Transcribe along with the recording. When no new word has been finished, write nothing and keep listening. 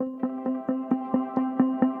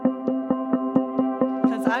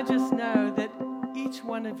because I just know that each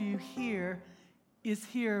one of you here is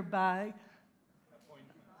here by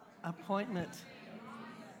appointment.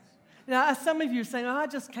 Now, some of you are saying, I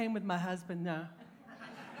just came with my husband. No.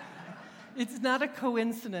 It's not a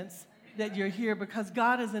coincidence that you're here because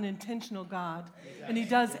God is an intentional God, and He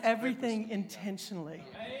does everything intentionally.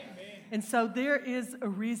 And so there is a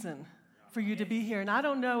reason for you to be here. And I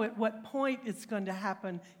don't know at what point it's going to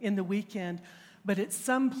happen in the weekend, but at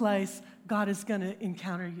some place, God is going to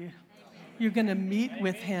encounter you. You're going to meet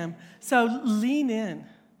with Him. So lean in.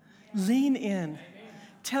 Lean in.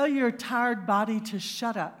 Tell your tired body to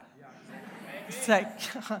shut up. Say,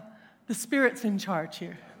 the Spirit's in charge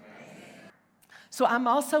here. So I'm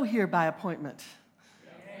also here by appointment.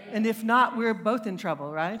 And if not, we're both in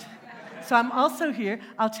trouble, right? So I'm also here.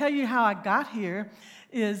 I'll tell you how I got here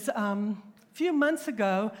is a few months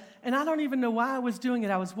ago, and I don't even know why I was doing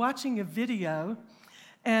it. I was watching a video,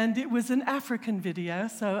 and it was an African video,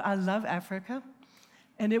 so I love Africa.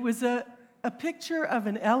 And it was a picture of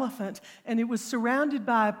an elephant, and it was surrounded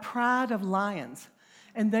by a pride of lions.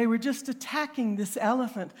 And they were just attacking this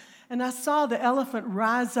elephant. And I saw the elephant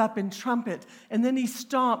rise up and trumpet, and then he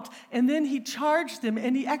stomped, and then he charged them,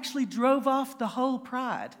 and he actually drove off the whole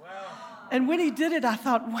pride. Wow. And when he did it, I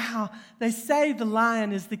thought, wow, they say the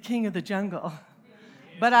lion is the king of the jungle,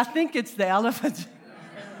 but I think it's the elephant.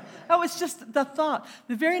 Oh, it's just the thought.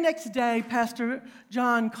 The very next day, Pastor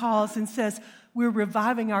John calls and says, we're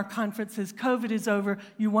reviving our conferences. COVID is over.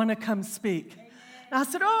 You want to come speak? And I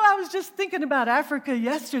said, I was just thinking about Africa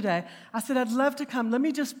yesterday. I said, I'd love to come. Let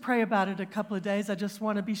me just pray about it a couple of days. I just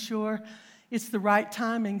want to be sure it's the right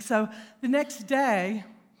timing. So the next day,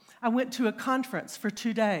 I went to a conference for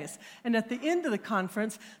 2 days. And at the end of the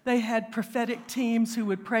conference, they had prophetic teams who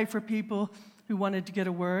would pray for people who wanted to get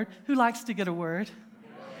a word. Who likes to get a word?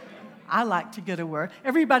 I like to get a word.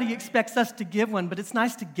 Everybody expects us to give one, but it's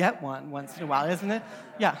nice to get one once in a while, isn't it?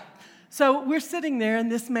 Yeah. So we're sitting there,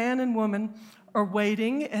 and this man and woman are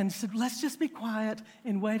waiting, and said, let's just be quiet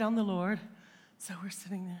and wait on the Lord. So we're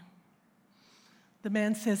sitting there. The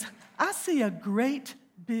man says, I see a great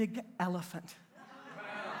big elephant.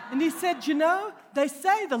 And he said, they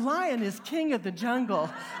say the lion is king of the jungle,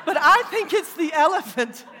 but I think it's the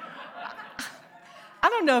elephant. I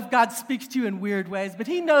don't know if God speaks to you in weird ways, but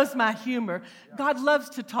He knows my humor. God loves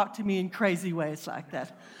to talk to me in crazy ways like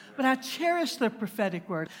that. But I cherish the prophetic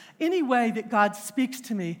word. Any way that God speaks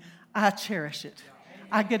to me, I cherish it.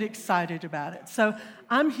 I get excited about it. So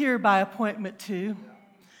I'm here by appointment too.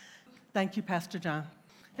 Thank you, Pastor John.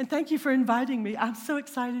 And thank you for inviting me. I'm so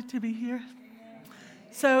excited to be here.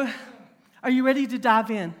 So are you ready to dive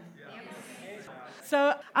in?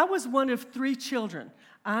 So I was one of 3 children.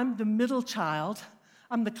 I'm the middle child.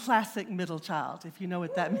 I'm the classic middle child, if you know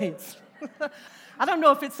what that means. I don't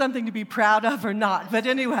know if it's something to be proud of or not, but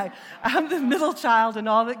anyway, I'm the middle child and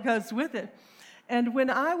all that goes with it. And when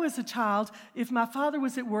I was a child, if my father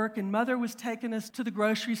was at work and mother was taking us to the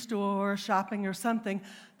grocery store or shopping or something,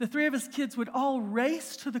 the 3 of us kids would all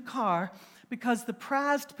race to the car because the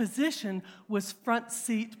prized position was front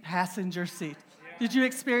seat, passenger seat. Did you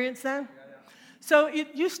experience that? So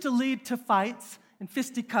it used to lead to fights and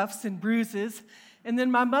fisticuffs and bruises. And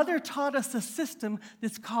then my mother taught us a system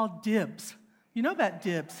that's called dibs. You know about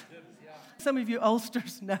dibs? Some of you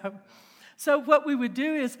oldsters know. So what we would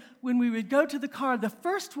do is when we would go to the car, the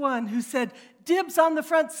first one who said, dibs on the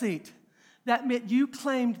front seat, that meant you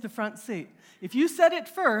claimed the front seat. If you said it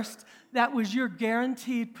first, that was your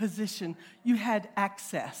guaranteed position. You had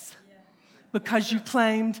access because you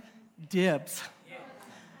claimed dibs.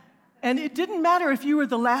 And it didn't matter if you were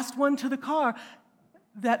the last one to the car,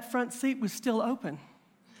 that front seat was still open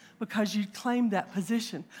because you claimed that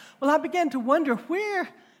position. Well, I began to wonder, where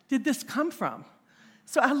did this come from?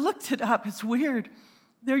 So I looked it up. It's weird.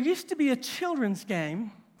 There used to be a children's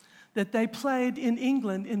game that they played in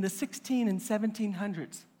England in the 16 and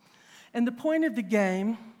 1700s. And the point of the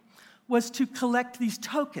game was to collect these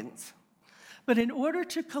tokens. But in order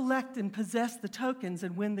to collect and possess the tokens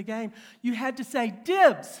and win the game, you had to say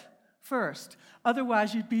dibs first.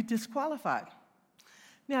 Otherwise, you'd be disqualified.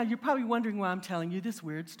 Now, you're probably wondering why I'm telling you this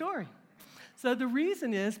weird story. So the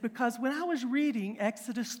reason is because when I was reading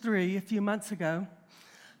Exodus 3 a few months ago,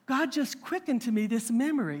 God just quickened to me this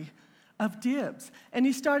memory of dibs. And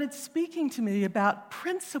He started speaking to me about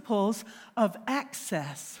principles of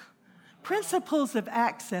access. Principles of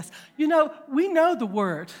access. We know the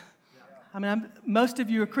Word. I mean, most of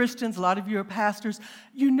you are Christians, a lot of you are pastors.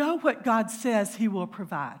 You know what God says He will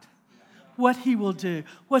provide, what He will do,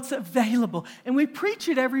 what's available. And we preach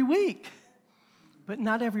it every week, but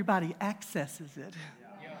not everybody accesses it.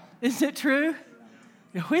 Isn't it true?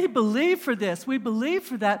 We believe for this, we believe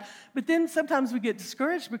for that, but then sometimes we get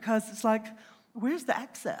discouraged because it's like, where's the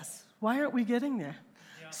access? Why aren't we getting there?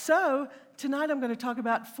 Yeah. So tonight I'm going to talk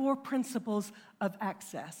about 4 principles of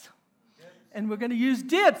access. And we're going to use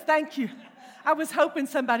dibs. Thank you. I was hoping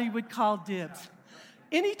somebody would call dibs.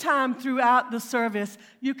 Anytime throughout the service,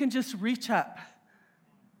 you can just reach up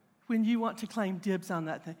when you want to claim dibs on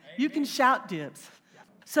that thing. You can shout dibs.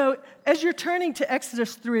 So as you're turning to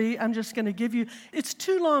Exodus 3, I'm just going to give you, it's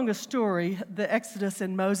too long a story, the Exodus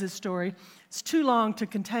and Moses story. It's too long to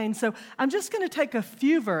contain. So I'm just going to take a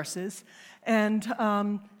few verses, and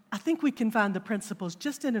I think we can find the principles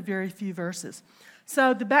just in a very few verses.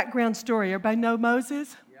 So the background story, everybody know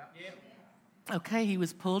Moses? Yeah. Okay, he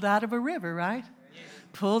was pulled out of a river, right? Yeah.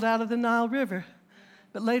 Pulled out of the Nile River.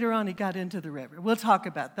 But later on, he got into the river. We'll talk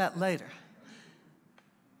about that later.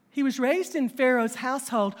 He was raised in Pharaoh's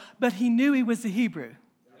household, but he knew he was a Hebrew.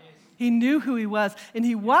 He knew who he was, and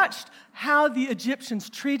he watched how the Egyptians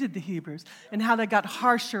treated the Hebrews and how they got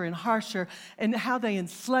harsher and harsher and how they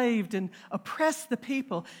enslaved and oppressed the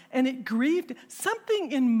people. And it grieved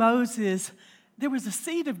something in Moses. There was a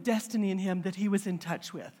seed of destiny in him that he was in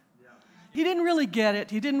touch with. He didn't really get it.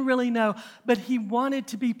 He didn't really know, but he wanted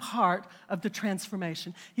to be part of the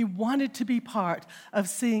transformation. He wanted to be part of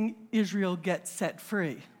seeing Israel get set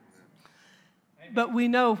free. But we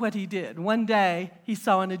know what he did. One day, he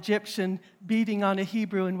saw an Egyptian beating on a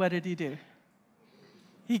Hebrew, and what did he do?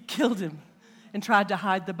 He killed him and tried to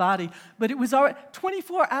hide the body. But it was already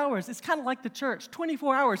 24 hours. It's kind of like the church,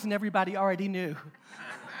 24 hours, and everybody already knew.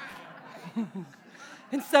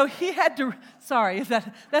 And so he had to,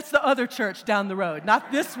 that's the other church down the road,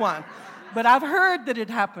 not this one. But I've heard that it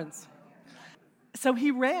happens. So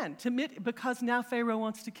he ran to Midian because now Pharaoh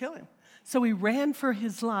wants to kill him. So he ran for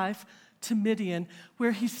his life to Midian,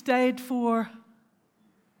 where he stayed for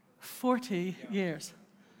 40 years.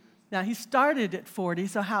 Now, he started at 40,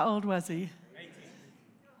 so how old was he? 18.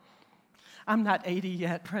 I'm not 80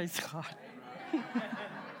 yet, praise God.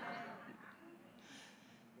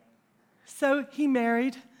 So he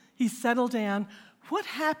married, he settled down. What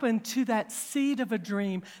happened to that seed of a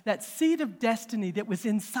dream, that seed of destiny that was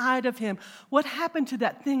inside of him? What happened to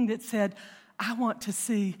that thing that said, I want to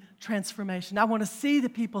see transformation. I want to see the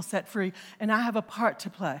people set free, and I have a part to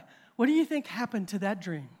play. What do you think happened to that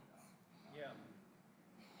dream? Yeah.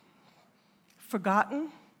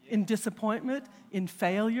 Forgotten, in disappointment, in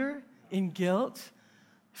failure, in guilt,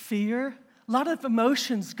 fear, a lot of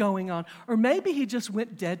emotions going on. Or maybe he just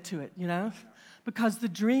went dead to it, because the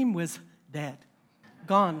dream was dead,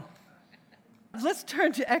 gone. Let's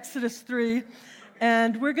turn to Exodus 3,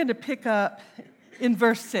 and we're going to pick up in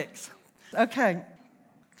verse 6. Okay,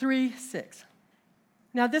 3:6.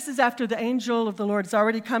 Now this is after the angel of the Lord has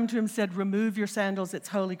already come to him and said, remove your sandals, it's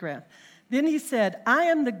holy ground. Then he said, I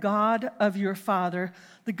am the God of your father,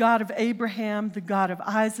 the God of Abraham, the God of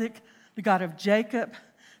Isaac, the God of Jacob.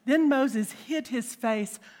 Then Moses hid his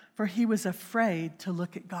face, for he was afraid to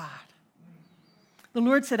look at God. The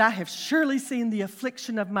Lord said, I have surely seen the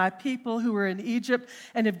affliction of my people who are in Egypt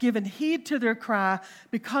and have given heed to their cry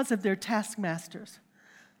because of their taskmasters.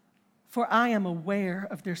 For I am aware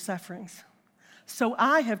of their sufferings. So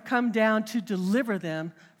I have come down to deliver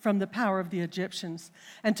them from the power of the Egyptians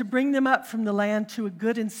and to bring them up from the land to a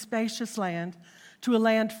good and spacious land, to a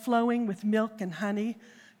land flowing with milk and honey,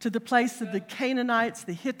 to the place of the Canaanites,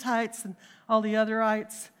 the Hittites, and all the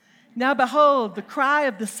otherites. Now behold, the cry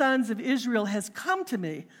of the sons of Israel has come to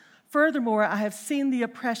me. Furthermore, I have seen the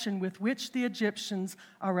oppression with which the Egyptians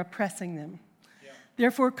are oppressing them.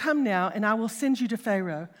 Therefore, come now, and I will send you to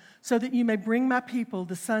Pharaoh, so that you may bring my people,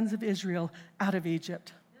 the sons of Israel, out of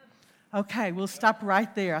Egypt. Okay, we'll stop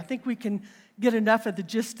right there. I think we can get enough of the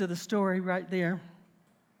gist of the story right there.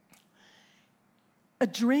 A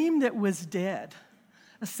dream that was dead,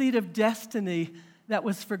 a seed of destiny that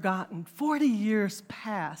was forgotten. 40 years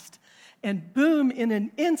passed, and boom, in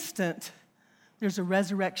an instant, there's a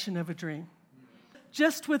resurrection of a dream.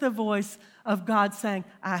 Just with a voice of God saying,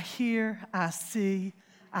 I hear, I see,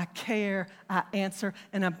 I care, I answer,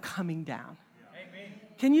 and I'm coming down. Amen.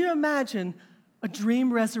 Can you imagine a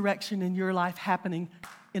dream resurrection in your life happening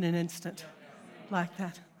in an instant like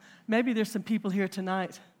that? Maybe there's some people here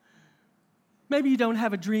tonight. Maybe you don't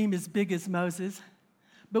have a dream as big as Moses,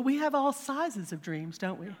 but we have all sizes of dreams,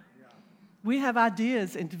 don't we? We have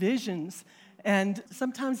ideas and visions, and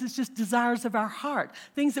sometimes it's just desires of our heart,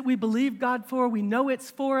 things that we believe God for. We know it's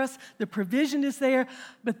for us. The provision is there,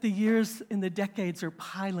 but the years and the decades are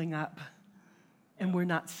piling up, and we're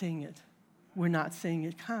not seeing it. We're not seeing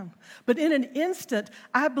it come. But in an instant,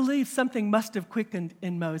 I believe something must have quickened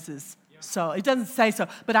in Moses. so. It doesn't say so,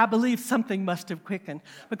 but I believe something must have quickened.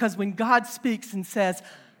 Because when God speaks and says,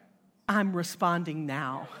 I'm responding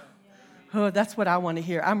now. Oh, that's what I want to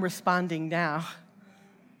hear. I'm responding now.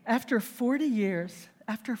 After 40 years,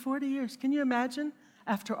 can you imagine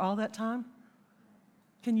after all that time?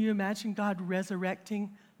 Can you imagine God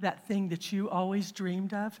resurrecting that thing that you always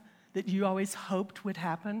dreamed of, that you always hoped would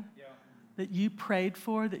happen, that you prayed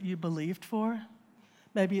for, that you believed for?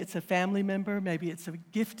 Maybe it's a family member, maybe it's a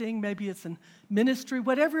gifting, maybe it's a ministry,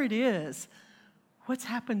 whatever it is. What's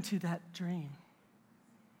happened to that dream?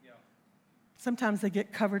 Sometimes they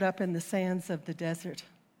get covered up in the sands of the desert.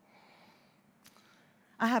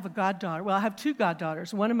 I have a goddaughter. Well, I have two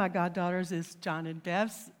goddaughters. One of my goddaughters is John and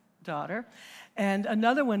Bev's daughter, and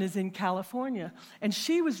another one is in California. And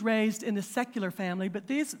she was raised in a secular family, but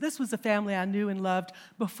this was a family I knew and loved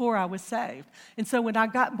before I was saved. And so when I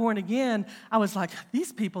got born again, I was like,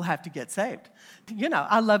 these people have to get saved. You know,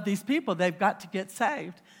 I love these people. They've got to get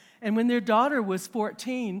saved. And when their daughter was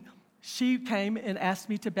 14, she came and asked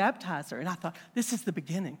me to baptize her. And I thought, this is the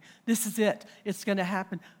beginning. This is it. It's going to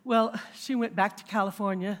happen. Well, she went back to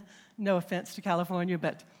California. No offense to California,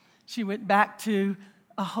 but she went back to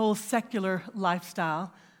a whole secular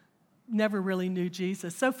lifestyle. Never really knew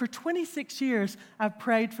Jesus. So for 26 years, I've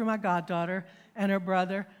prayed for my goddaughter and her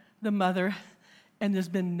brother, the mother, and there's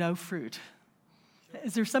been no fruit.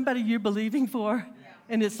 Is there somebody you're believing for?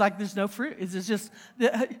 And it's like there's no fruit. It's just,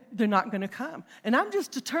 they're not going to come. And I'm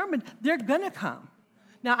just determined they're going to come.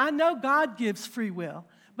 Now, I know God gives free will,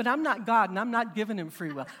 but I'm not God, and I'm not giving him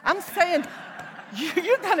free will. I'm saying,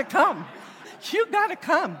 you got to come. You got to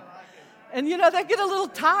come. And, you know, they get a little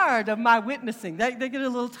tired of my witnessing. They get a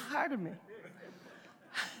little tired of me.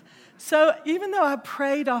 So even though I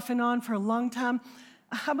prayed off and on for a long time,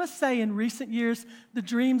 I must say in recent years, the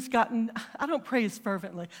dream's gotten, I don't pray as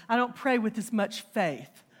fervently. I don't pray with as much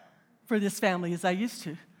faith for this family as I used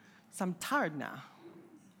to. So I'm tired now.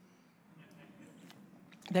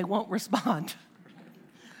 They won't respond.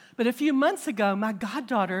 But a few months ago, my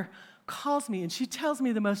goddaughter calls me and she tells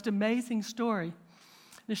me the most amazing story.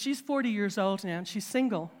 Now, she's 40 years old now and she's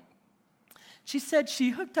single. She said she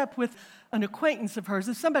hooked up with an acquaintance of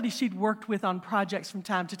hers, somebody she'd worked with on projects from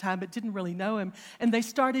time to time but didn't really know him, and they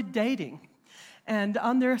started dating. And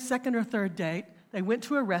on their second or third date, they went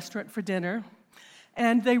to a restaurant for dinner,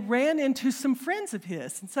 and they ran into some friends of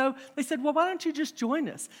his. And so they said, well, why don't you just join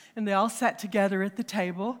us? And they all sat together at the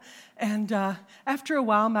table, and after a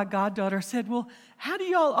while, my goddaughter said, well, how do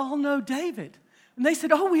y'all all know David? And they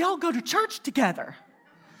said, oh, we all go to church together.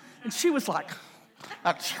 And she was like,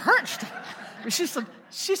 a church?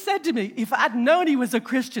 She said to me, if I'd known he was a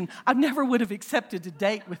Christian, I never would have accepted a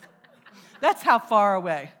date with him. That's how far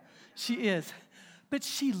away she is. But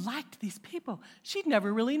she liked these people. She'd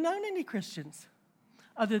never really known any Christians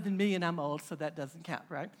other than me, and I'm old, so that doesn't count,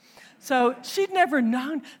 right? So she'd never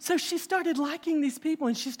known. So she started liking these people,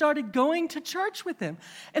 and she started going to church with them.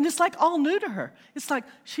 And it's like all new to her. It's like,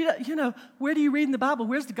 where do you read in the Bible?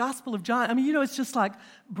 Where's the Gospel of John? I mean, it's just like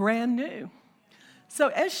brand new. So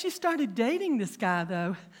as she started dating this guy,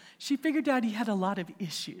 though, she figured out he had a lot of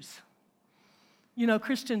issues. You know,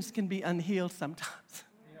 Christians can be unhealed sometimes.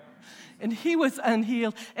 And he was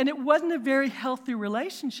unhealed, and it wasn't a very healthy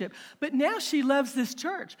relationship. But now she loves this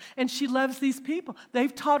church, and she loves these people.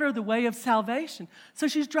 They've taught her the way of salvation. So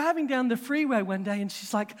she's driving down the freeway one day, and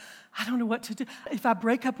she's like, I don't know what to do. If I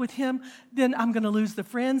break up with him, then I'm going to lose the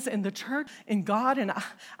friends and the church and God, and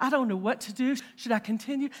I don't know what to do. Should I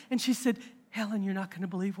continue? And she said, Helen, you're not going to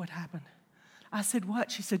believe what happened. I said,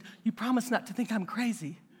 what? She said, you promised not to think I'm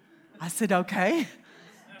crazy. I said, okay.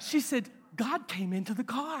 She said, God came into the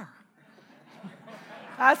car.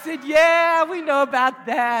 I said, yeah, we know about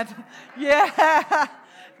that. Yeah.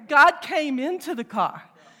 God came into the car.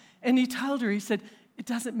 And he told her, he said, it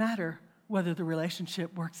doesn't matter whether the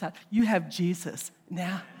relationship works out. You have Jesus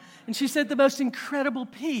now. And she said the most incredible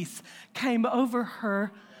peace came over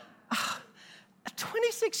her.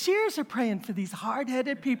 26 years of praying for these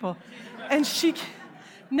hard-headed people. And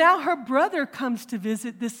now her brother comes to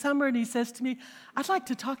visit this summer, and he says to me, I'd like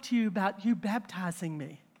to talk to you about you baptizing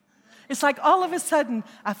me. It's like all of a sudden,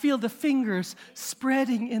 I feel the fingers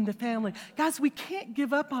spreading in the family. Guys, we can't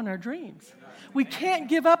give up on our dreams. We can't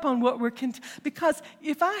give up on what because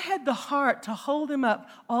if I had the heart to hold them up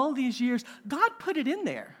all these years, God put it in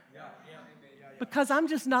there. Because I'm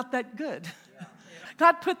just not that good.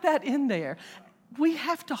 God put that in there. We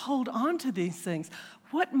have to hold on to these things.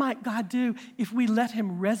 What might God do if we let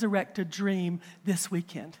him resurrect a dream this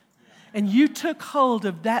weekend? And you took hold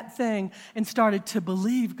of that thing and started to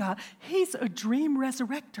believe God. He's a dream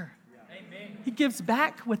resurrector. Amen. He gives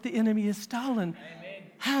back what the enemy has stolen.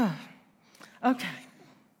 Okay.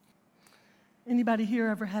 Anybody here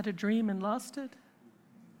ever had a dream and lost it?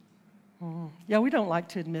 Yeah, we don't like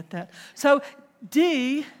to admit that. So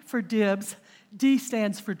D for dibs, D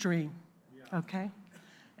stands for dream, okay?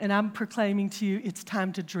 And I'm proclaiming to you, it's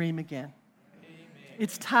time to dream again. Amen.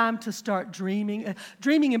 It's time to start dreaming,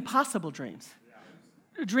 dreaming impossible dreams,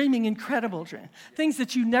 dreaming incredible dreams, things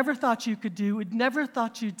that you never thought you could do, never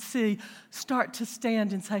thought you'd see. Start to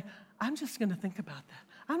stand and say, I'm just going to think about that.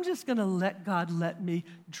 I'm just going to let God let me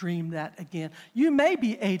dream that again. You may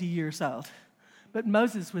be 80 years old, but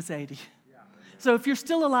Moses was 80. So if you're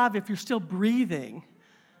still alive, if you're still breathing,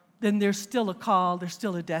 then there's still a call, there's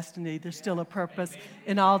still a destiny, there's still a purpose,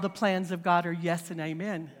 and all the plans of God are yes and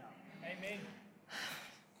amen. Amen.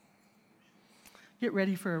 Get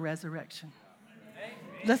ready for a resurrection.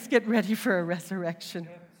 Let's get ready for a resurrection.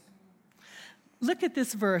 Look at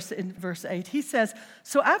this verse in verse 8. He says,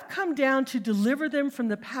 so I've come down to deliver them from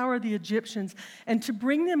the power of the Egyptians and to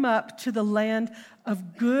bring them up to the land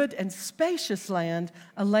of good and spacious land,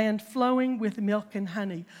 a land flowing with milk and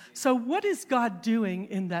honey. So what is God doing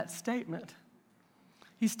in that statement?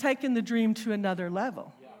 He's taken the dream to another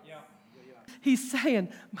level. He's saying,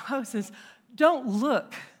 Moses, don't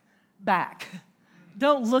look back.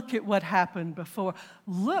 Don't look at what happened before.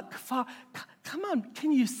 Look far. Come on,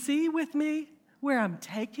 can you see with me where I'm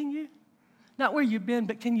taking you? Not where you've been,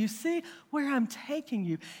 but can you see where I'm taking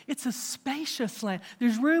you? It's a spacious land.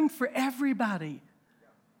 There's room for everybody.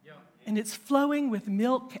 And it's flowing with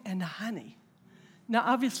milk and honey. Now,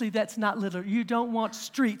 obviously, that's not literal. You don't want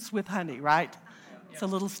streets with honey, right? It's a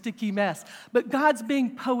little sticky mess. But God's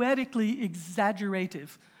being poetically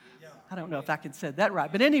exaggerative. I don't know if I can say that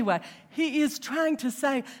right. But anyway, he is trying to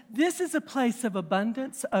say, this is a place of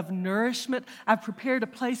abundance, of nourishment. I've prepared a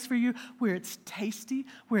place for you where it's tasty,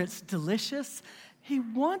 where it's delicious. He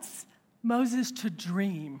wants Moses to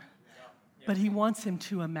dream, but he wants him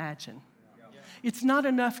to imagine. It's not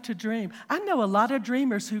enough to dream. I know a lot of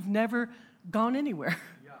dreamers who've never gone anywhere.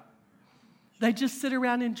 They just sit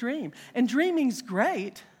around and dream. And dreaming's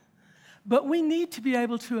great, but we need to be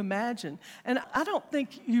able to imagine. And I don't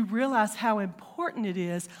think you realize how important it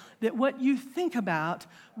is that what you think about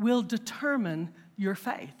will determine your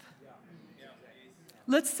faith.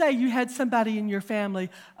 Let's say you had somebody in your family,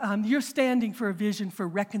 you're standing for a vision for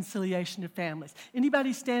reconciliation of families.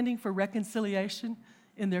 Anybody standing for reconciliation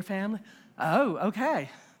in their family? Oh, okay.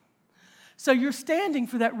 So you're standing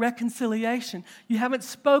for that reconciliation. You haven't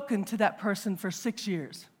spoken to that person for 6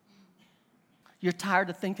 years. You're tired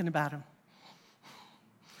of thinking about them.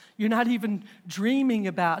 You're not even dreaming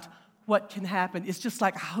about what can happen. It's just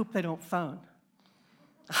like, I hope they don't phone.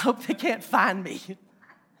 I hope they can't find me.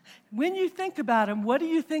 When you think about them, what do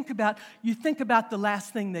you think about? You think about the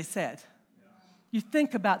last thing they said. You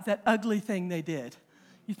think about that ugly thing they did.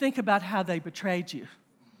 You think about how they betrayed you.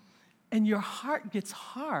 And your heart gets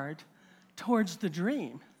hard towards the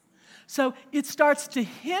dream. So it starts to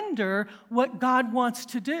hinder what God wants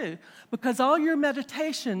to do, because all your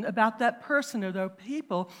meditation about that person or those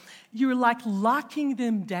people, you're like locking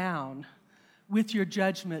them down with your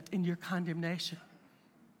judgment and your condemnation.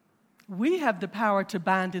 We have the power to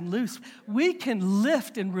bind and loose. We can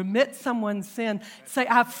lift and remit someone's sin, say,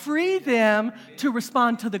 I free them to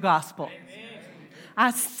respond to the gospel.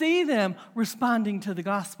 I see them responding to the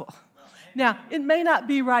gospel. Now, it may not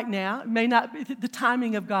be right now. It may not be, the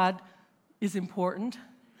timing of God is important.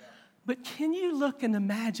 But can you look and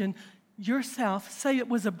imagine yourself, say it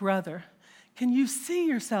was a brother, can you see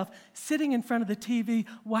yourself sitting in front of the TV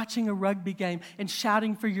watching a rugby game and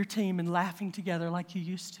shouting for your team and laughing together like you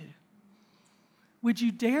used to? Would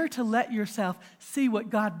you dare to let yourself see what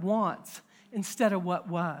God wants instead of what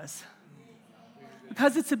was?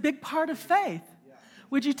 Because it's a big part of faith.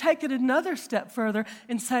 Would you take it another step further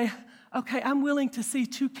and say, okay, I'm willing to see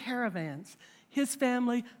 2 caravans, his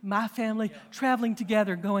family, my family, traveling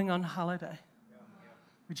together, going on holiday?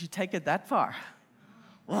 Would you take it that far?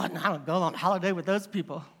 Well, I don't go on holiday with those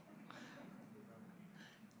people.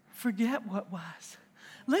 Forget what was.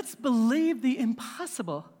 Let's believe the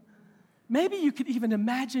impossible. Maybe you could even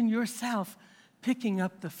imagine yourself picking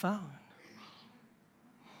up the phone.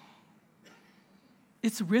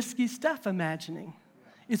 It's risky stuff, imagining.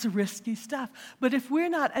 It's risky stuff. But if we're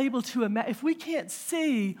not able to imagine, if we can't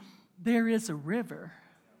see there is a river,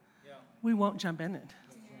 we won't jump in it.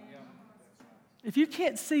 If you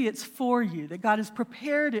can't see it's for you, that God has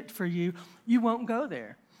prepared it for you, you won't go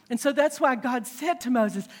there. And so that's why God said to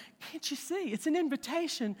Moses, can't you see? It's an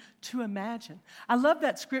invitation to imagine. I love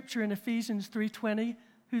that scripture in Ephesians 3:20.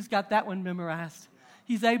 Who's got that one memorized?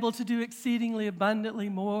 He's able to do exceedingly abundantly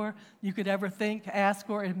more you could ever think, ask,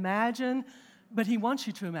 or imagine, but he wants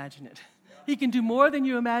you to imagine it. He can do more than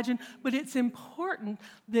you imagine, but it's important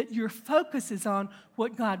that your focus is on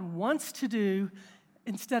what God wants to do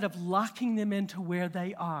instead of locking them into where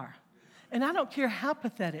they are. And I don't care how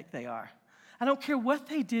pathetic they are. I don't care what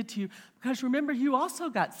they did to you, because remember, you also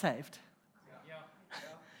got saved.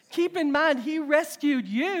 Keep in mind, He rescued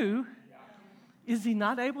you. Is He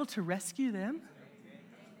not able to rescue them?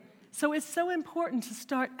 So it's so important to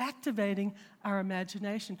start activating our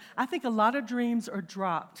imagination. I think a lot of dreams are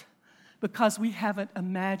dropped because we haven't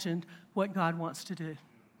imagined what God wants to do.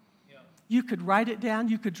 You could write it down,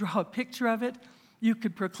 you could draw a picture of it, you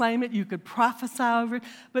could proclaim it, you could prophesy over it,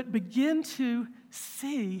 but begin to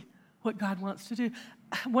see what God wants to do.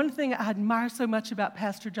 One thing I admire so much about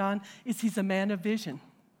Pastor John is he's a man of vision.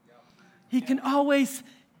 He can always,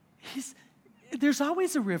 there's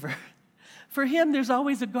always a river. For him, there's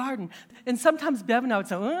always a garden. And sometimes Bev and I would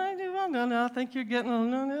say, no, I think you're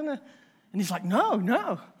getting, no. And he's like,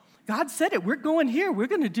 no. God said it. We're going here. We're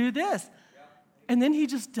going to do this. And then he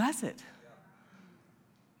just does it.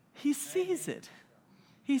 He sees it.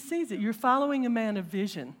 He sees it. You're following a man of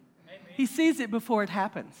vision. He sees it before it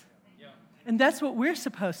happens. And that's what we're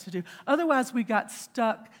supposed to do. Otherwise, we got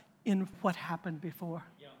stuck in what happened before.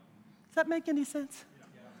 Does that make any sense?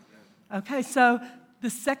 Okay, so the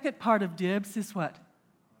second part of DIBS is what?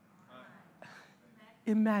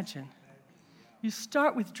 Imagine. You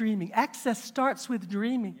start with dreaming. Access starts with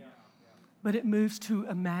dreaming, but it moves to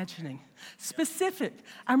imagining. Specific.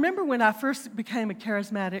 I remember when I first became a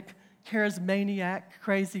charismatic, charismaniac,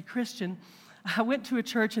 crazy Christian, I went to a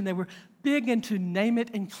church and they were big into name it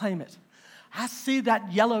and claim it. I see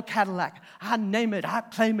that yellow Cadillac. I name it. I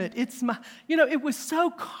claim it. It's my, it was so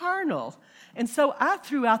carnal. And so I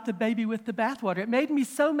threw out the baby with the bathwater. It made me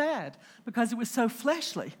so mad because it was so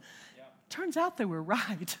fleshly. Turns out they were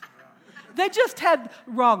right. They just had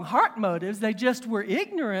wrong heart motives. They just were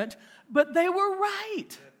ignorant, but they were right.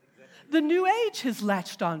 The New Age has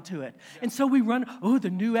latched onto it. And so we run, the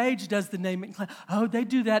New Age does the name and claim. They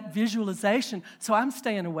do that visualization, so I'm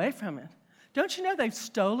staying away from it. Don't you know they've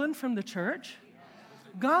stolen from the church?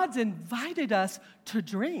 God's invited us to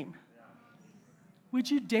dream.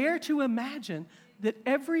 Would you dare to imagine that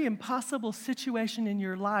every impossible situation in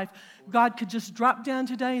your life, God could just drop down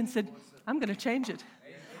today and said, I'm going to change it.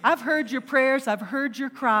 I've heard your prayers. I've heard your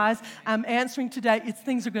cries. I'm answering today.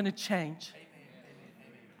 Things are going to change.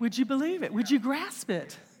 Would you believe it? Would you grasp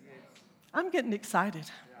it? I'm getting excited.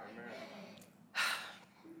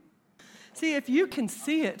 See, if you can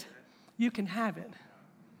see it, you can have it.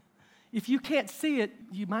 If you can't see it,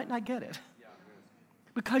 you might not get it.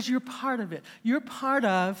 Because you're part of it. You're part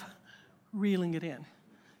of reeling it in.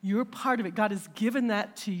 You're part of it. God has given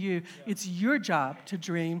that to you. It's your job to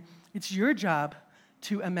dream. It's your job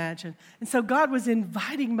to imagine. And so God was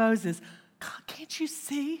inviting Moses, can't you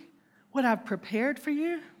see what I've prepared for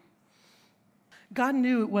you? God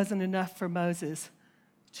knew it wasn't enough for Moses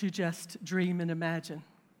to just dream and imagine.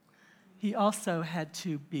 He also had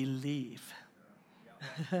to believe.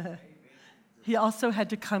 He also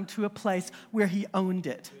had to come to a place where he owned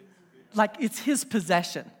it. Like it's his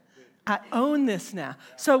possession. I own this now.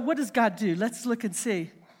 So what does God do? Let's look and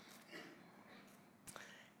see.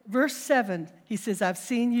 Verse 7, he says, I've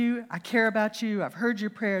seen you, I care about you, I've heard your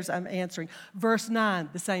prayers, I'm answering. Verse 9,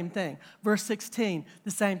 the same thing. Verse 16,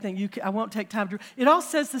 the same thing. I won't take time to... It all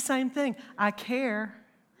says the same thing. I care.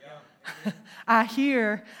 I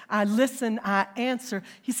hear, I listen, I answer.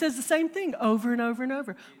 He says the same thing over and over and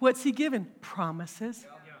over. What's he given? Promises.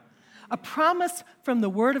 A promise from the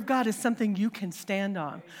Word of God is something you can stand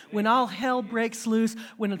on. When all hell breaks loose,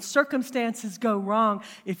 when circumstances go wrong,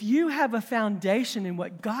 if you have a foundation in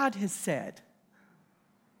what God has said,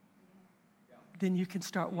 then you can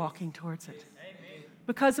start walking towards it.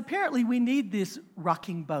 Because apparently we need these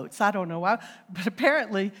rocking boats. I don't know why, but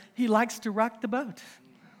apparently he likes to rock the boat.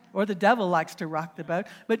 Or the devil likes to rock the boat.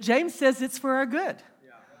 But James says it's for our good.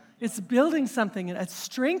 It's building something and it's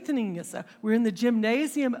strengthening us. We're in the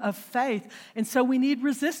gymnasium of faith, and so we need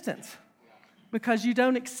resistance. Because you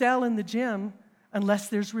don't excel in the gym unless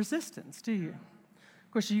there's resistance, do you?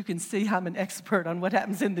 Of course, you can see I'm an expert on what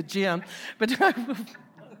happens in the gym. But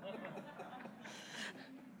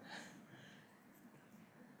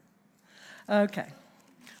okay,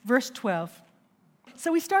 verse 12.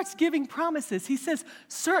 So he starts giving promises. He says,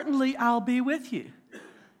 certainly I'll be with you.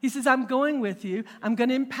 He says, I'm going with you. I'm going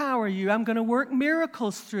to empower you. I'm going to work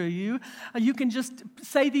miracles through you. You can just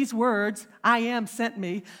say these words, I am sent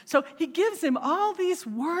me. So he gives him all these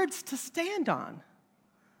words to stand on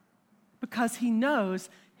because he knows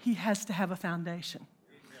he has to have a foundation.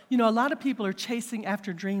 You know, a lot of people are chasing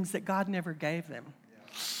after dreams that God never gave them.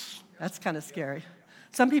 That's kind of scary.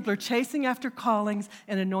 Some people are chasing after callings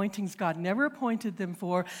and anointings God never appointed them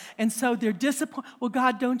for, and so they're disappointed. Well,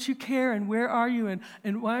 God, don't you care, and where are you,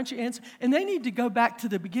 and why don't you answer? And they need to go back to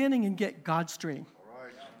the beginning and get God's dream,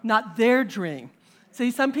 not their dream.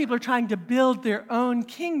 See, some people are trying to build their own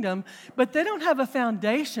kingdom, but they don't have a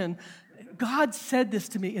foundation. God said this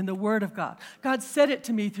to me in the Word of God. God said it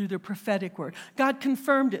to me through the prophetic word. God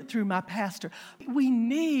confirmed it through my pastor. We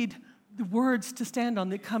need the words to stand on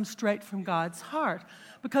that come straight from God's heart,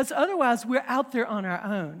 because otherwise we're out there on our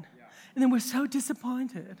own. And then we're so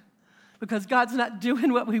disappointed because God's not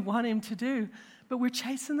doing what we want him to do, but we're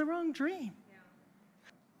chasing the wrong dream.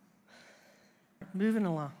 Moving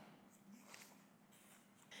along.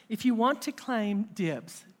 If you want to claim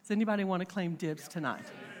dibs, does anybody want to claim dibs tonight?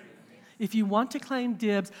 If you want to claim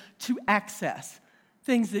dibs to access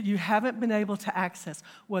things that you haven't been able to access,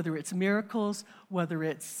 whether it's miracles, whether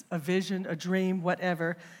it's a vision, a dream,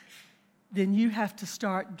 whatever, then you have to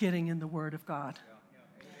start getting in the Word of God.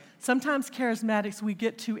 Sometimes charismatics, we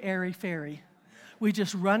get too airy-fairy. We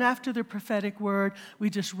just run after the prophetic word. We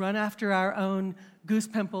just run after our own goose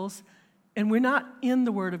pimples. And we're not in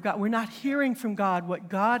the Word of God. We're not hearing from God what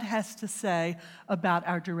God has to say about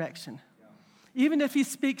our direction. Even if he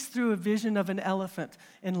speaks through a vision of an elephant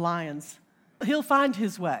and lions, he'll find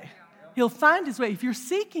his way. He'll find his way. If you're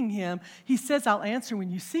seeking him, he says, I'll answer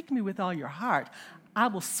when you seek me with all your heart. I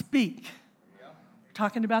will speak.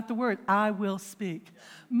 Talking about the word, I will speak.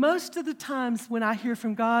 Most of the times when I hear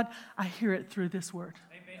from God, I hear it through this word.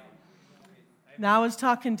 Now, I was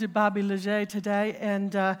talking to Bobby Leger today,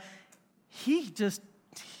 and he just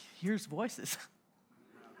hears voices.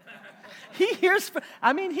 He hears,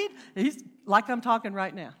 he's like I'm talking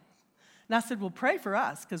right now. And I said, well, pray for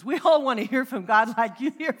us, because we all want to hear from God like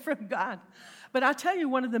you hear from God. But I tell you,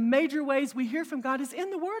 one of the major ways we hear from God is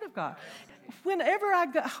in the Word of God. Whenever I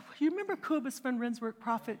go, you remember Kubas von Rensburg,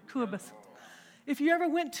 Prophet Kubas? If you ever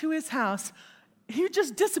went to his house, he would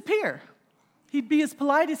just disappear. He'd be as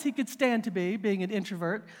polite as he could stand to be, being an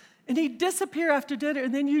introvert, and he'd disappear after dinner,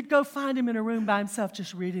 and then you'd go find him in a room by himself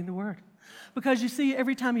just reading the Word. Because you see,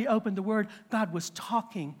 every time he opened the Word, God was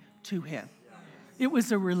talking to him. It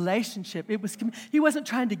was a relationship. He wasn't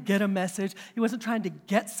trying to get a message. He wasn't trying to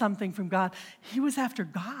get something from God. He was after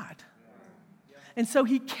God. And so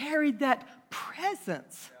he carried that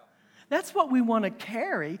presence. That's what we want to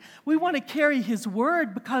carry. We want to carry his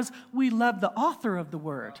word because we love the author of the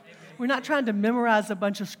word. We're not trying to memorize a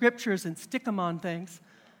bunch of scriptures and stick them on things.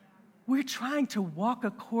 We're trying to walk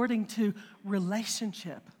according to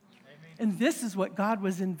relationship. And this is what God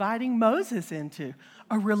was inviting Moses into,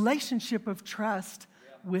 a relationship of trust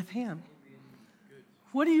with him.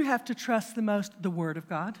 What do you have to trust the most? The Word of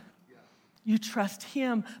God. You trust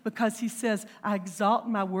him because he says, I exalt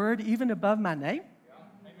my word even above my name.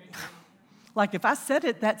 Like if I said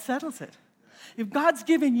it, that settles it. If God's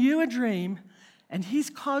given you a dream and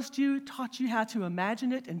he's taught you how to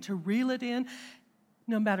imagine it and to reel it in,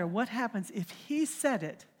 no matter what happens, if he said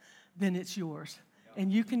it, then it's yours.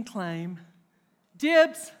 And you can claim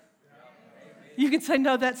dibs. You can say,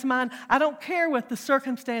 no, that's mine. I don't care what the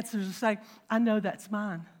circumstances are saying. I know that's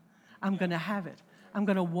mine. I'm going to have it. I'm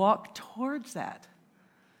going to walk towards that.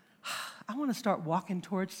 I want to start walking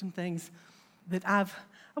towards some things that I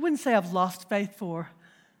wouldn't say I've lost faith for,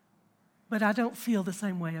 but I don't feel the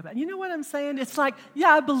same way about it. You know what I'm saying? It's like,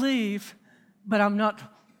 yeah, I believe, but I'm not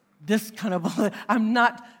this kind of, I'm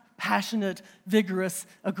not passionate, vigorous,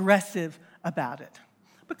 aggressive about it.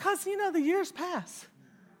 Because, the years pass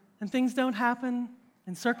and things don't happen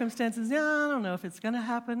and circumstances, I don't know if it's going to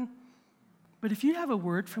happen. But if you have a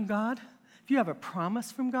word from God, if you have a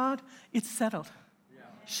promise from God, it's settled.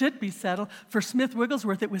 Should be settled. For Smith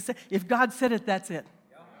Wigglesworth, it was, if God said it, that's it.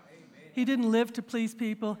 He didn't live to please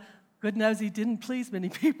people. Good knows he didn't please many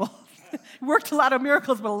people. He worked a lot of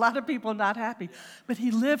miracles, but a lot of people not happy. But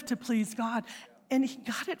he lived to please God, and he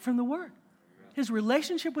got it from the Word. His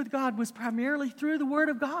relationship with God was primarily through the Word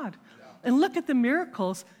of God. And look at the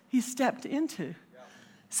miracles he stepped into.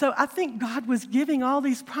 So I think God was giving all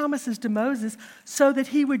these promises to Moses so that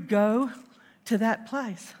he would go to that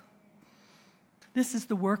place. This is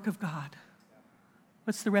the work of God.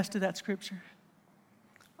 What's the rest of that scripture?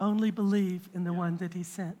 Only believe in the one that he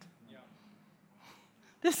sent.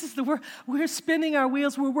 This is the work. We're spinning our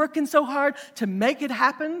wheels. We're working so hard to make it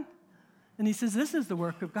happen. And he says, this is the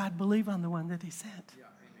work of God. Believe on the one that he sent.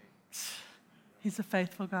 He's a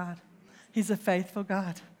faithful God. He's a faithful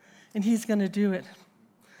God. And he's going to do it.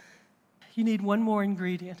 You need one more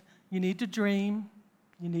ingredient. You need to dream.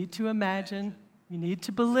 You need to imagine. You need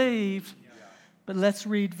to believe. But let's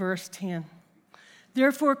read verse 10.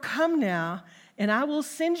 Therefore, come now and I will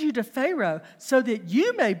send you to Pharaoh so that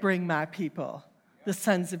you may bring my people, the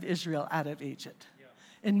sons of Israel, out of Egypt.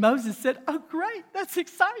 And Moses said, oh, great, that's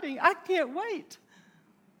exciting. I can't wait.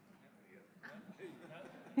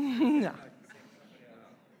 No.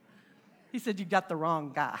 He said, you got the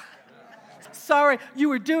wrong guy. Sorry, you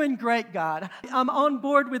were doing great, God. I'm on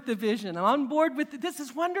board with the vision. I'm on board with this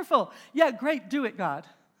is wonderful. Yeah, great, do it, God.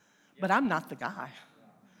 But I'm not the guy.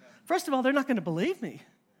 First of all, they're not going to believe me.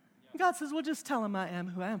 God says, well, just tell them I am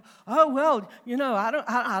who I am. Oh, well,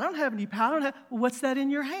 I don't have any power. Well, what's that in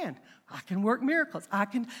your hand? I can work miracles.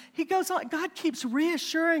 He goes on. God keeps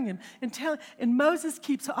reassuring him and Moses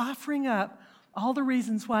keeps offering up all the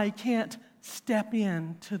reasons why he can't step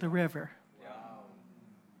into the river.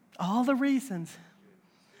 All the reasons.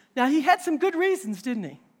 Now, he had some good reasons, didn't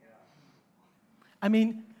he? I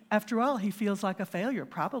mean, after all, he feels like a failure,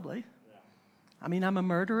 probably. I mean, I'm a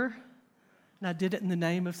murderer, and I did it in the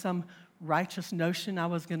name of some righteous notion I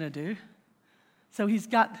was going to do. So he's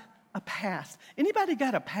got a past. Anybody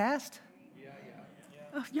got a past?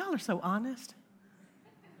 Oh, y'all are so honest.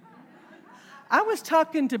 I was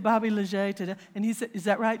talking to Bobby Leger today, and he said, is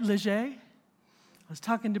that right, Leger? I was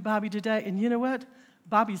talking to Bobby today, and you know what?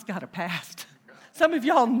 Bobby's got a past. Some of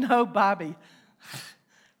y'all know Bobby.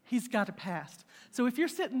 He's got a past. So if you're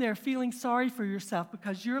sitting there feeling sorry for yourself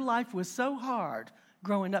because your life was so hard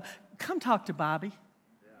growing up, come talk to Bobby.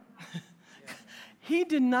 He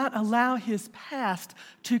did not allow his past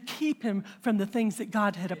to keep him from the things that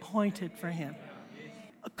God had appointed for him.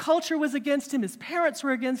 Culture was against him. His parents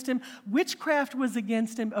were against him. Witchcraft was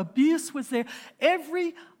against him. Abuse was there.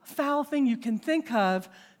 Every foul thing you can think of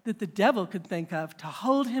that the devil could think of to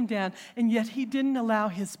hold him down, and yet he didn't allow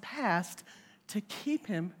his past to keep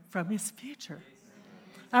him from his future.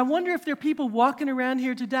 I wonder if there are people walking around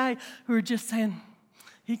here today who are just saying,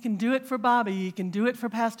 he can do it for Bobby, he can do it for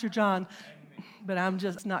Pastor John, but I'm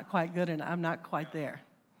just not quite good enough. I'm not quite there.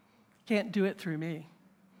 Can't do it through me.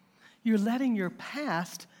 You're letting your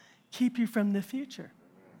past keep you from the future.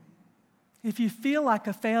 If you feel like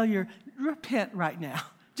a failure, repent right now.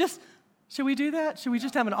 Should we do that? Should we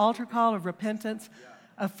just have an altar call of repentance,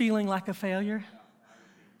 of feeling like a failure?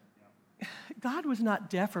 God was not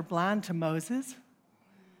deaf or blind to Moses,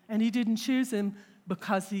 and he didn't choose him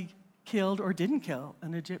because he killed or didn't kill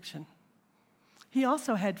an Egyptian. He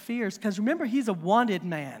also had fears, because remember, he's a wanted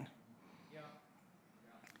man.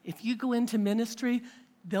 If you go into ministry,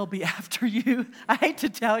 they'll be after you. I hate to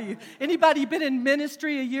tell you. Anybody been in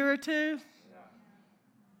ministry a year or two?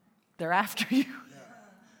 They're after you.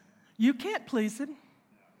 You can't please him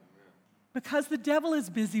because the devil is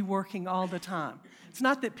busy working all the time. It's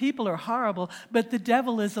not that people are horrible, but the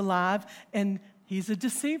devil is alive and he's a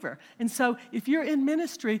deceiver. And so if you're in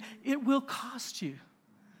ministry, it will cost you.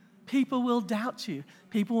 People will doubt you.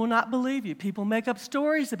 People will not believe you. People make up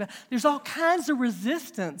stories about. There's all kinds of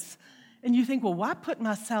resistance. And you think, well, why put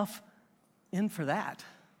myself in for that?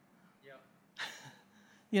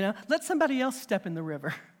 Let somebody else step in the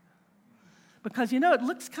river. Because, it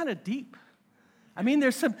looks kind of deep. I mean,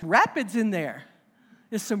 there's some rapids in there.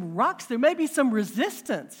 There's some rocks. There may be some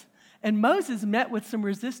resistance. And Moses met with some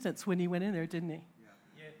resistance when he went in there, didn't he?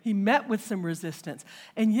 He met with some resistance.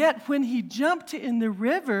 And yet, when he jumped in the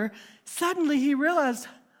river, suddenly he realized,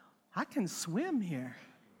 I can swim here.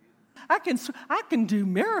 I can do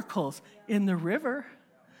miracles in the river.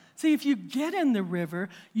 See, if you get in the river,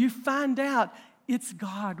 you find out it's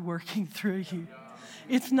God working through you.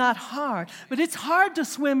 It's not hard. But it's hard to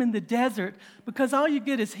swim in the desert because all you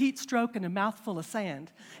get is heat stroke and a mouthful of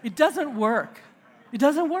sand. It doesn't work. It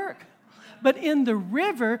doesn't work. But in the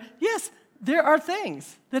river, yes, there are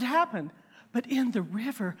things that happen. But in the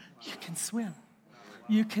river, you can swim.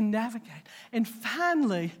 You can navigate. And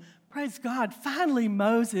finally, praise God, finally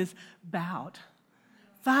Moses bowed.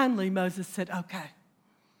 Finally Moses said, okay.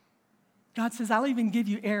 God says, I'll even give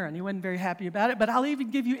you Aaron. He wasn't very happy about it, but I'll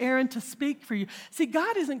even give you Aaron to speak for you. See,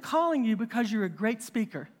 God isn't calling you because you're a great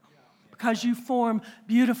speaker, because you form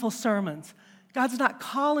beautiful sermons. God's not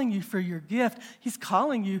calling you for your gift. He's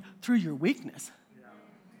calling you through your weakness.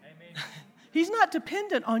 He's not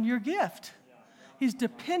dependent on your gift. He's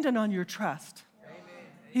dependent on your trust.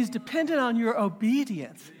 He's dependent on your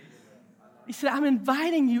obedience. He said, I'm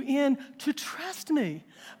inviting you in to trust me.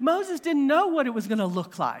 Moses didn't know what it was going to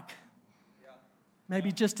look like.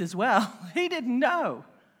 Maybe just as well. He didn't know.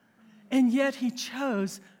 And yet he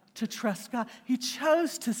chose to trust God. He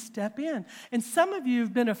chose to step in. And some of you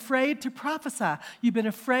have been afraid to prophesy. You've been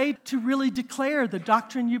afraid to really declare the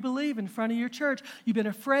doctrine you believe in front of your church. You've been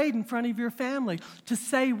afraid in front of your family to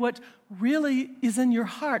say what really is in your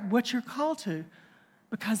heart, what you're called to.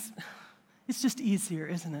 Because it's just easier,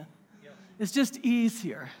 isn't it? It's just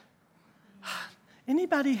easier.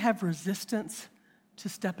 Anybody have resistance to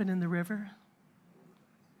stepping in the river?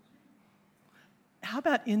 How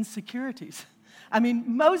about insecurities? I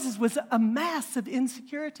mean, Moses was a mass of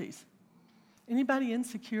insecurities. Anybody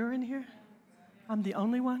insecure in here? I'm the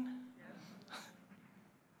only one?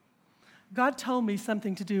 God told me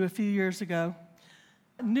something to do a few years ago.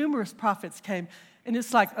 Numerous prophets came, and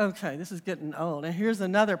it's like, okay, this is getting old, and here's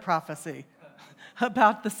another prophecy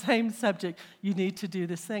about the same subject. You need to do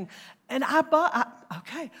this thing. And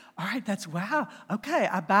okay, all right, that's wow. Okay,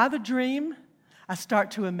 I buy the dream. I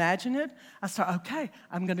start to imagine it. Okay,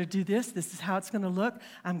 I'm going to do this. This is how it's going to look.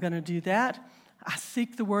 I'm going to do that. I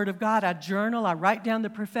seek the word of God. I journal. I write down the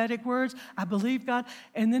prophetic words. I believe God.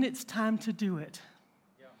 And then it's time to do it.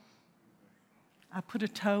 I put a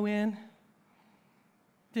toe in.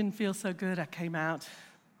 Didn't feel so good. I came out.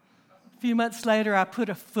 A few months later, I put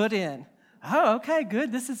a foot in. Oh, okay,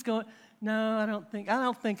 good. This is going. No, I don't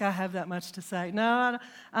think I have that much to say. No,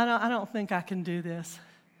 I don't think I can do this.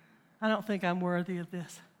 I don't think I'm worthy of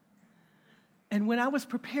this. And when I was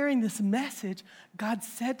preparing this message, God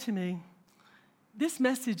said to me, this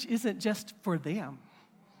message isn't just for them.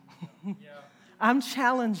 I'm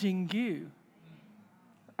challenging you.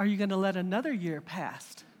 Are you going to let another year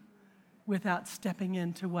pass without stepping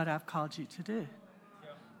into what I've called you to do?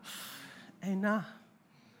 Nah.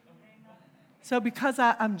 So because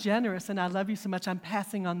I'm generous and I love you so much, I'm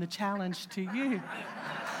passing on the challenge to you.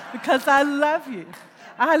 Because I love you.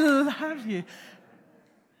 I love you.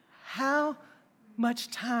 How much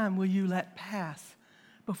time will you let pass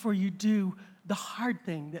before you do the hard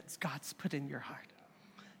thing that God's put in your heart?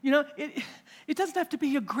 You know, it doesn't have to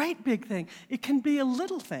be a great big thing. It can be a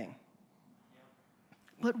little thing.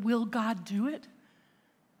 But will God do it?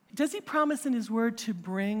 Does he promise in his word to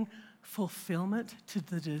bring fulfillment to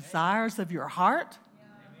the desires of your heart?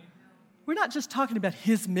 We're not just talking about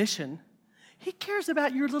his mission. He cares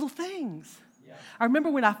about your little things. I remember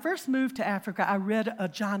when I first moved to Africa, I read a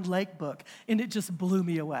John Lake book, and it just blew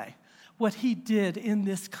me away. What he did in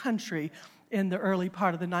this country in the early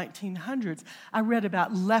part of the 1900s. I read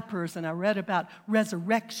about lepers, and I read about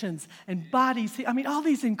resurrections and bodies. I mean, all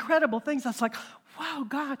these incredible things. I was like, wow,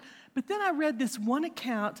 God. But then I read this one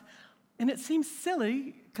account, and it seems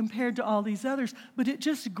silly compared to all these others, but it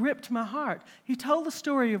just gripped my heart. He told the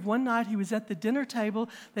story of one night he was at the dinner table.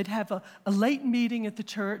 They'd have a late meeting at the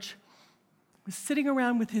church. He was sitting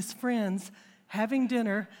around with his friends having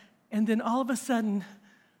dinner, and then all of a sudden,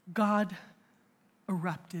 God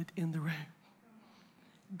erupted in the room.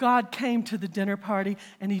 God came to the dinner party,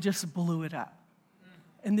 and he just blew it up.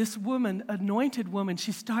 And this woman, anointed woman,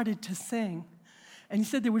 she started to sing. And he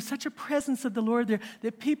said there was such a presence of the Lord there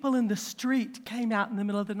that people in the street came out in the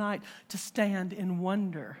middle of the night to stand in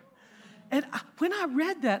wonder. And when I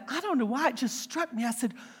read that, I don't know why, it just struck me. I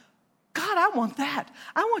said, God, I want that.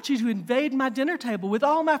 I want you to invade my dinner table with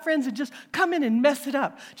all my friends and just come in and mess it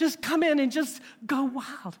up. Just come in and just go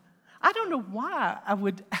wild. I don't know why I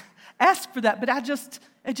would ask for that, but it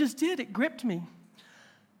just did. It gripped me.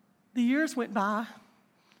 The years went by.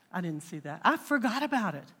 I didn't see that. I forgot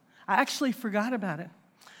about it. I actually forgot about it.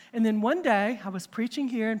 And then one day, I was preaching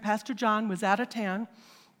here, and Pastor John was out of town,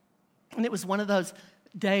 and it was one of those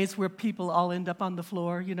days where people all end up on the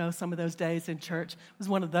floor, you know, some of those days in church. It was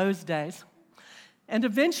one of those days. And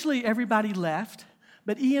eventually, everybody left,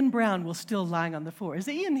 but Ian Brown was still lying on the floor. Is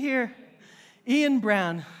Ian here? Ian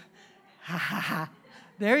Brown. Ha, ha, ha.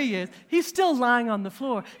 There he is. He's still lying on the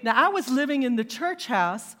floor. Now, I was living in the church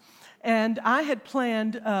house, and I had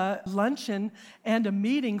planned a luncheon and a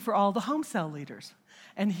meeting for all the home cell leaders,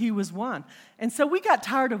 and he was one. And so we got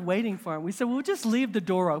tired of waiting for him. We said, we'll just leave the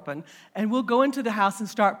door open, and we'll go into the house and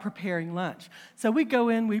start preparing lunch. So we go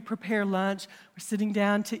in, we prepare lunch, we're sitting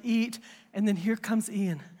down to eat, and then here comes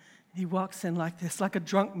Ian. He walks in like this, like a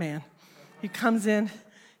drunk man. He comes in,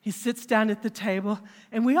 he sits down at the table,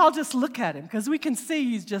 and we all just look at him because we can see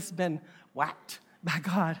he's just been whacked by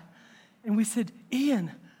God. And we said, Ian,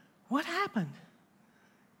 what happened?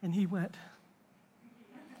 And he went.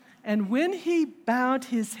 And when he bowed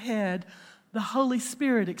his head, the Holy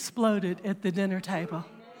Spirit exploded at the dinner table.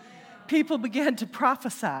 People began to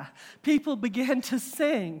prophesy. People began to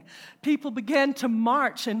sing. People began to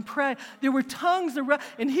march and pray. There were tongues around.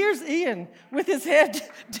 And here's Ian with his head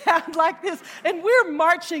down like this. And we're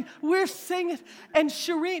marching. We're singing. And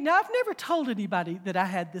Shireen, now I've never told anybody that I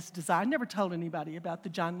had this desire. I never told anybody about the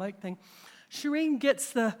John Lake thing. Shireen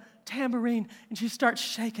gets the tambourine and she starts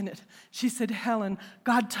shaking it. She said, Helen,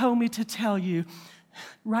 God told me to tell you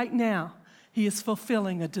right now, he is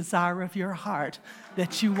fulfilling a desire of your heart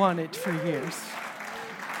that you wanted for years.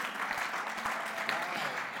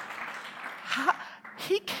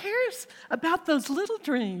 cares about those little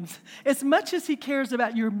dreams as much as he cares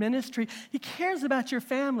about your ministry. He cares about your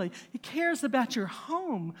family. He cares about your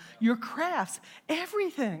home, your crafts,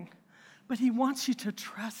 everything. But he wants you to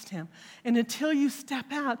trust him. And until you step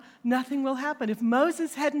out, nothing will happen. If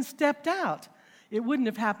Moses hadn't stepped out, it wouldn't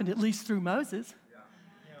have happened, at least through Moses.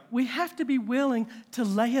 We have to be willing to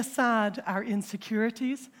lay aside our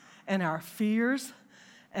insecurities and our fears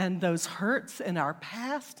and those hurts in our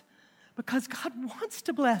past, because God wants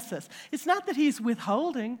to bless us. It's not that he's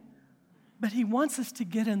withholding, but he wants us to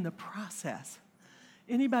get in the process.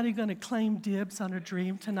 Anybody going to claim dibs on a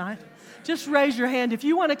dream tonight? Just raise your hand if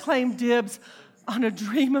you want to claim dibs on a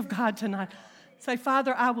dream of God tonight. Say,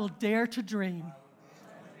 Father, I will dare to dream.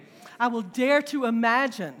 I will dare to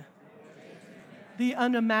imagine the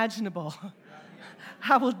unimaginable.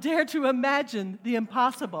 I will dare to imagine the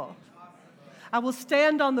impossible. I will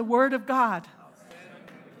stand on the word of God,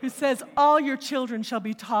 who says, all your children shall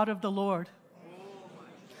be taught of the Lord.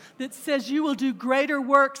 That says, you will do greater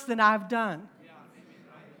works than I've done.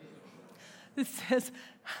 That says,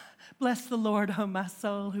 bless the Lord, O my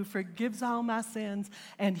soul, who forgives all my sins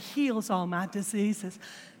and heals all my diseases.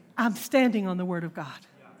 I'm standing on the word of God.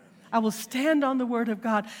 I will stand on the word of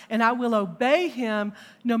God, and I will obey him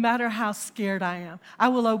no matter how scared I am. I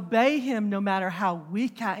will obey him no matter how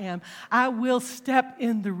weak I am. I will step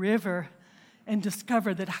in the river and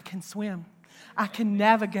discover that I can swim. I can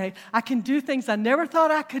navigate. I can do things I never thought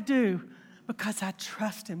I could do because I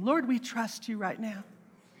trust him. Lord, we trust you right now.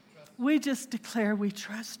 We just declare we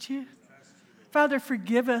trust you. Father,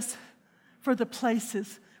 forgive us for the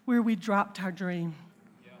places where we dropped our dream,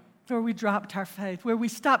 where we dropped our faith, where we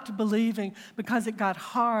stopped believing because it got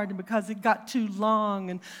hard and because it got too long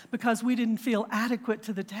and because we didn't feel adequate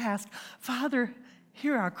to the task. Father,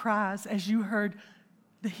 hear our cries as you heard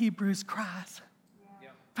the Hebrews' cries.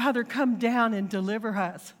 Father, come down and deliver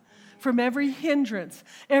us from every hindrance,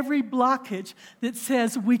 every blockage that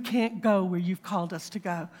says we can't go where you've called us to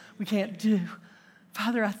go. We can't do.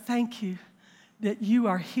 Father, I thank you that you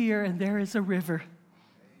are here and there is a river.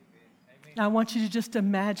 Now, I want you to just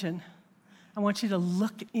imagine. I want you to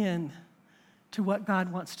look in to what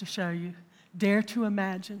God wants to show you. Dare to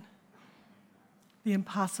imagine the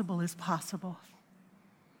impossible is possible.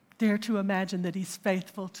 Dare to imagine that he's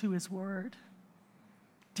faithful to his word.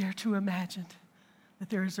 Dare to imagine that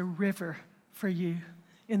there is a river for you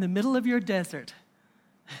in the middle of your desert.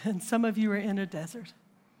 And some of you are in a desert.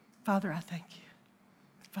 Father, I thank you.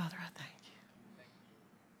 Father, I thank you.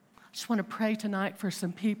 I just want to pray tonight for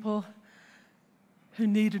some people who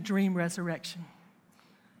need a dream resurrection.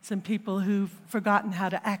 Some people who've forgotten how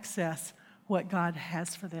to access what God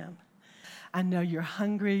has for them. I know you're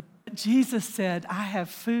hungry. Jesus said, I have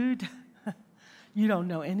food you don't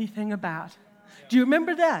know anything about. Do you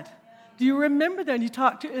remember that? Do you remember that? And you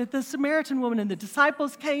talked to the Samaritan woman and the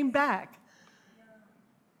disciples came back.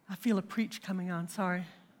 I feel a preach coming on, sorry.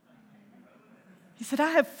 He said,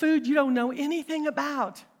 I have food you don't know anything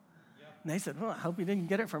about. And they said, well, I hope you didn't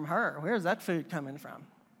get it from her. Where's that food coming from?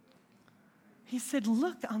 He said,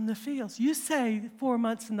 look on the fields. You say 4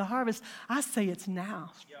 months in the harvest. I say it's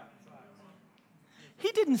now.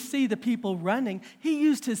 He didn't see the people running. He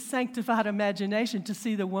used his sanctified imagination to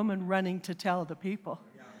see the woman running to tell the people.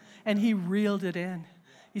 And he reeled it in.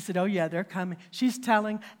 He said, oh, yeah, they're coming. She's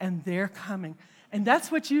telling, and they're coming. And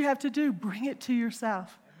that's what you have to do. Bring it to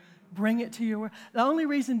yourself. Bring it to your world. The only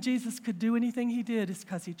reason Jesus could do anything he did is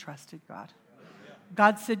because he trusted God.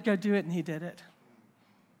 God said, go do it, and he did it.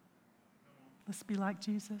 Let's be like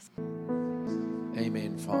Jesus.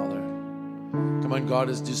 Amen, Father. Come on, God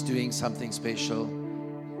is just doing something special.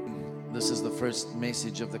 This is the first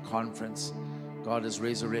message of the conference. God is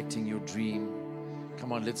resurrecting your dream.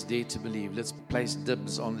 Come on, let's dare to believe. Let's place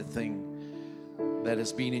dibs on the thing that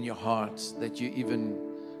has been in your heart that you even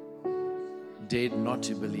dared not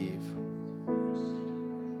to believe.